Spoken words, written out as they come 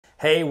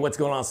Hey, what's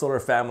going on, solar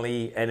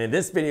family? And in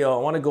this video,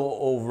 I want to go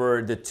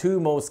over the two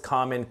most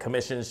common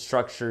commission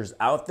structures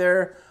out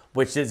there,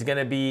 which is going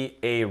to be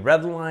a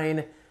red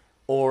line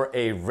or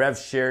a rev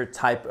share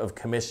type of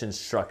commission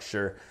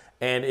structure.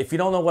 And if you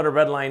don't know what a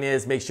red line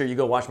is, make sure you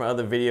go watch my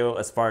other video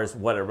as far as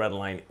what a red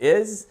line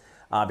is,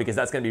 because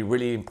that's going to be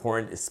really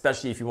important,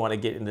 especially if you want to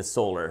get into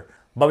solar.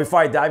 But before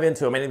I dive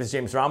into it, my name is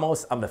James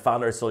Ramos. I'm the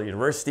founder of Solar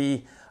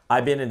University.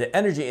 I've been in the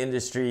energy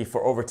industry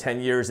for over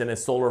 10 years and in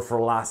solar for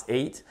the last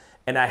 8.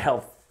 And I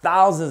help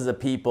thousands of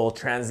people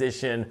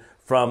transition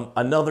from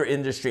another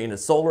industry into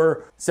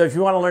solar. So if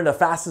you want to learn the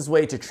fastest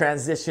way to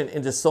transition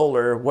into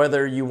solar,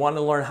 whether you want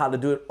to learn how to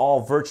do it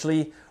all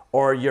virtually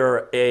or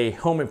you're a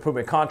home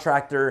improvement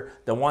contractor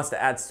that wants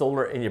to add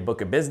solar in your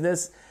book of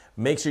business,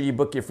 make sure you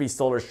book your free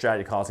solar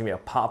strategy call. It's going to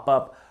be a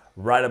pop-up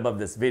right above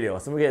this video.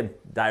 So we're going to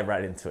dive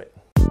right into it.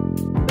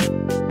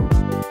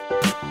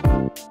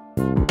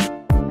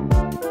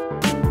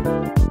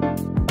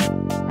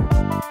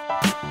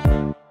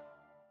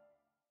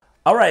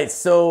 All right,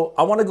 so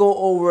I want to go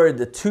over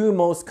the two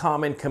most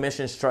common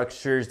commission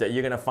structures that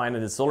you're going to find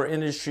in the solar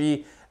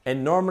industry.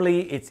 And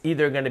normally it's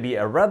either going to be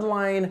a red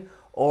line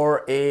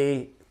or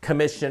a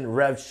commission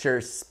rev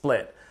share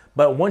split.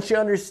 But once you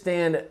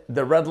understand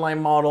the red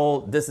line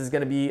model, this is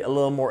going to be a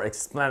little more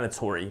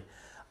explanatory.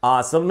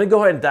 So let me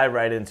go ahead and dive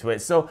right into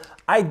it. So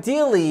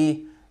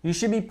ideally, you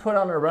should be put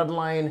on a red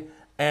line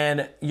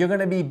and you're going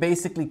to be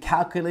basically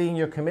calculating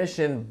your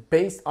commission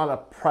based on a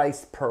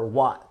price per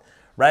watt.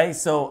 Right?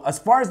 So as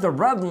far as the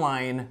red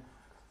line,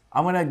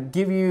 I'm going to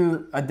give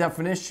you a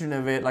definition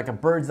of it like a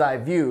bird's eye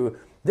view.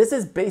 This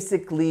is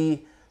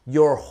basically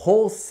your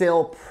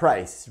wholesale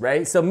price,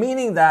 right? So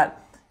meaning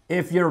that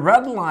if your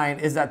red line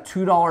is at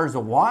 $2 a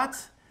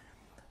watt,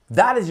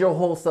 that is your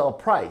wholesale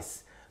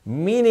price.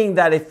 Meaning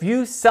that if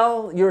you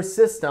sell your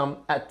system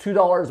at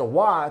 $2 a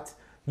watt,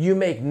 you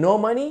make no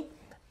money,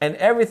 and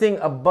everything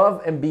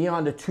above and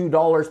beyond the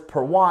 $2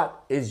 per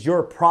watt is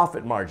your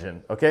profit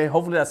margin, okay?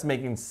 Hopefully that's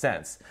making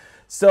sense.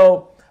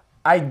 So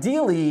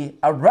ideally,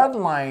 a red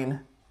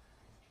line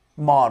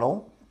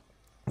model,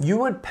 you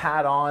would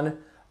pad on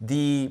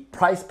the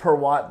price per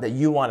watt that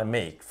you want to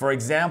make. For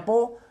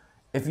example,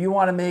 if you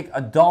want to make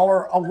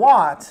 $1 a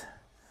watt,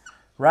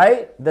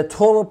 right? The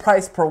total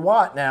price per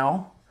watt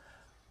now,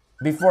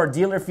 before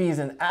dealer fees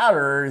and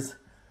adders,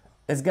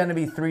 is going to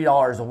be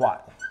 $3 a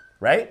watt,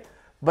 right?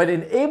 But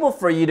enable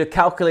for you to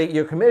calculate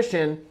your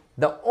commission,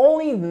 the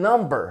only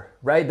number,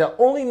 right? The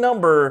only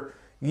number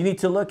you need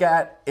to look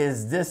at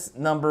is this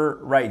number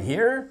right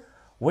here,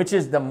 which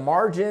is the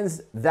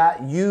margins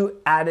that you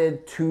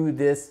added to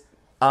this,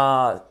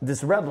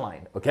 this red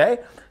line, okay?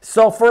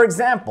 So for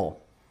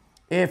example,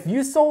 if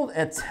you sold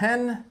a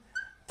 10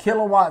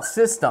 kilowatt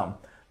system,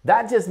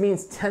 that just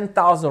means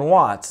 10,000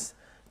 watts.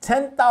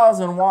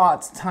 10,000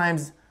 watts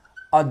times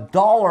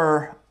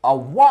 $1 a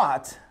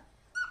watt,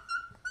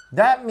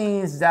 that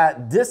means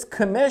that this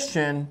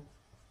commission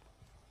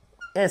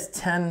is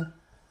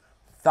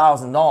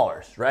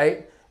 $10,000,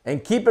 right?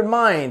 And keep in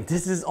mind,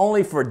 this is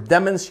only for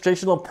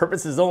demonstrational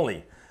purposes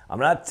only. I'm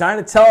not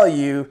trying to tell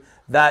you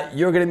that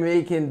you're gonna be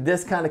making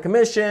this kind of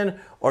commission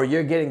or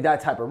you're getting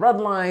that type of red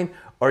line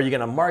or you're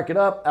gonna mark it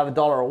up at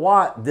 $1 a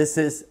watt. This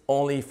is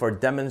only for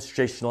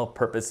demonstrational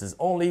purposes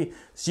only,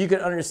 so you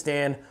can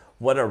understand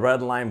what a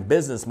red line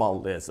business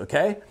model is,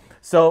 okay?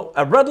 So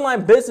a red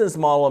line business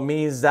model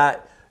means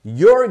that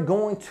you're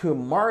going to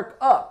mark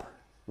up,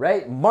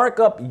 right? Mark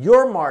up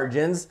your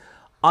margins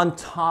on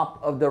top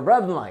of the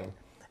red line.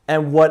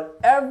 And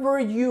whatever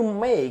you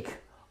make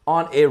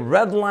on a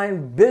red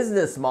line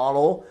business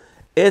model,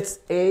 it's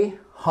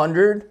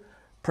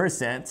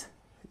 100%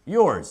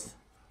 yours.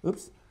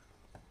 Oops.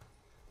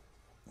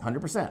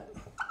 100%,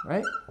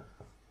 right?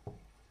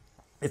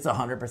 It's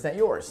 100%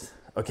 yours,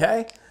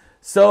 okay?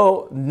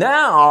 So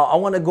now I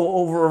want to go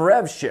over a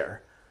rev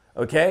share,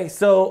 okay?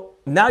 So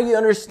now you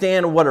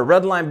understand what a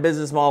red line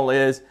business model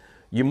is.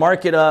 You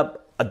mark it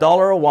up,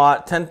 $1 a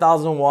watt,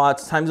 10,000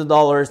 watts times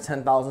 $1 is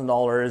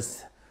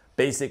 $10,000.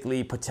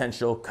 Basically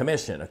potential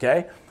commission,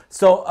 okay?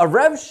 So a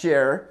rev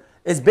share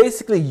is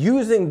basically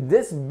using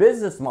this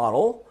business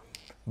model,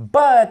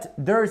 but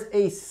there's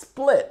a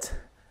split,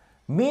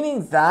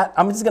 meaning that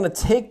I'm just gonna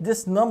take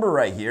this number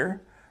right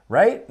here,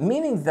 right?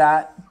 Meaning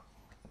that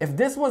if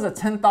this was a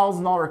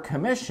 $10,000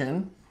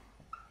 commission,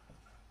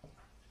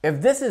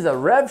 if this is a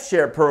rev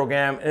share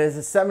program and it's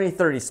a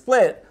 70-30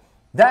 split,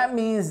 that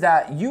means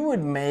that you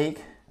would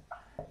make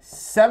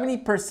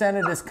 70%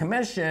 of this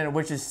commission,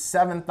 which is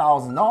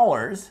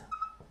 $7,000,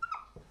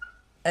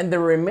 and the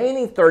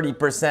remaining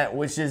 30%,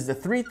 which is the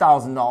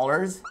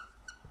 $3,000,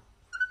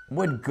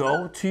 would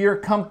go to your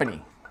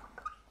company.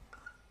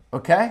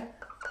 Okay?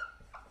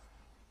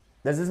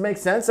 Does this make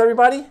sense,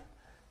 everybody?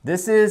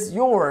 This is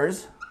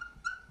yours,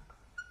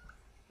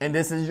 and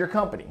this is your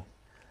company.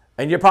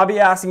 And you're probably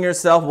asking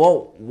yourself,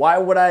 well, why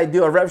would I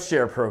do a rev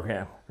share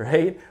program,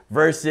 right?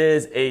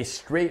 Versus a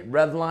straight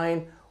red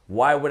line,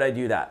 why would I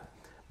do that?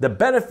 The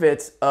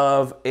benefits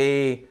of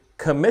a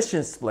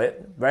commission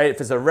split, right?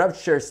 If it's a rev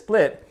share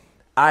split,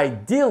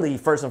 ideally,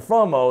 first and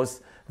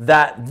foremost,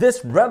 that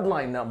this red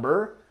line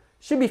number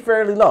should be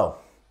fairly low,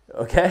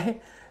 okay?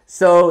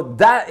 So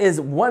that is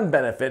one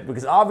benefit,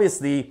 because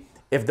obviously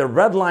if the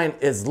red line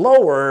is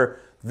lower,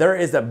 there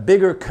is a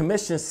bigger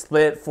commission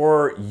split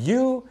for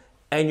you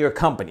and your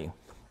company.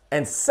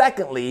 And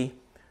secondly,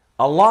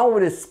 along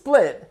with a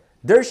split,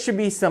 there should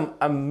be some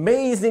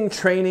amazing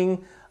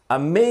training,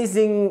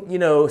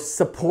 amazing,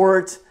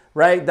 support,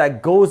 right,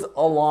 that goes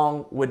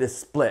along with the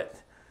split.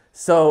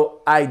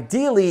 So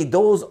ideally,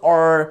 those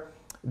are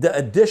the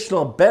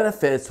additional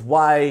benefits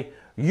why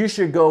you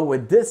should go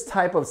with this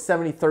type of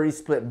 70-30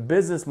 split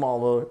business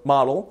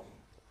model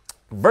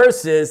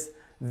versus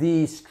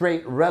the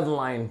straight red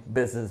line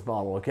business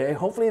model, okay?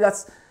 Hopefully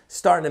that's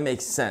starting to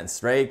make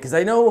sense, right? Because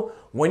I know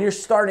when you're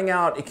starting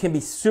out, it can be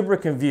super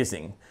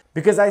confusing,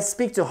 because I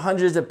speak to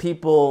hundreds of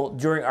people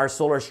during our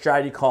solar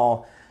strategy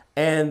call,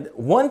 and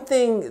one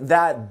thing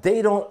that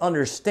they don't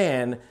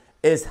understand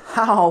is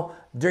how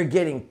they're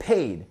getting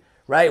paid,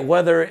 right?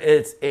 Whether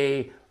it's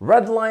a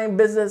red line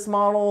business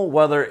model,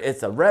 whether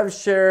it's a rev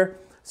share.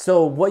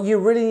 So what you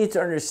really need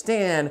to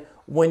understand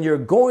when you're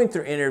going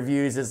through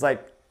interviews is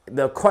like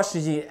the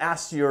questions you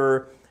ask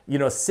your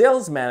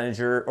sales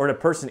manager or the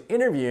person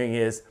interviewing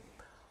is,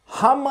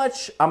 how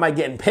much am I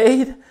getting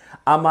paid?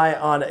 Am I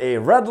on a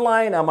red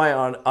line? Am I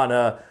on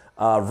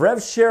a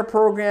rev share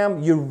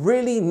program? You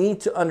really need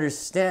to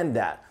understand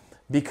that,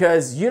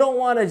 because you don't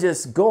want to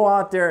just go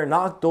out there and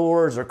knock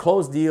doors or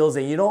close deals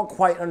and you don't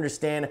quite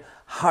understand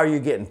how you're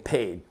getting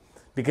paid.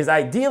 Because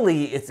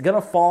ideally, it's going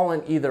to fall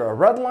in either a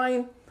red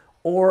line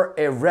or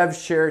a rev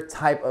share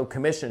type of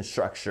commission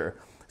structure.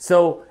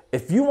 So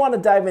if you want to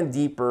dive in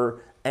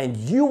deeper and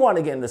you want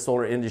to get in the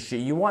solar industry,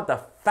 you want the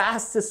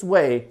fastest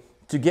way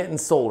to get in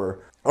solar,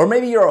 or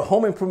maybe you're a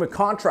home improvement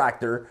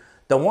contractor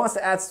that wants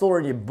to add solar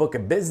in your book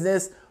of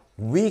business,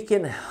 we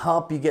can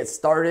help you get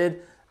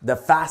started the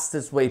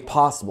fastest way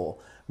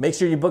possible. Make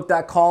sure you book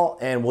that call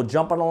and we'll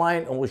jump on the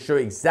line and we'll show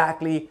you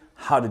exactly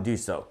how to do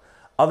so.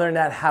 Other than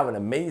that, have an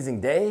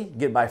amazing day.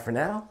 Goodbye for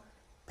now.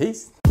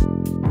 Peace.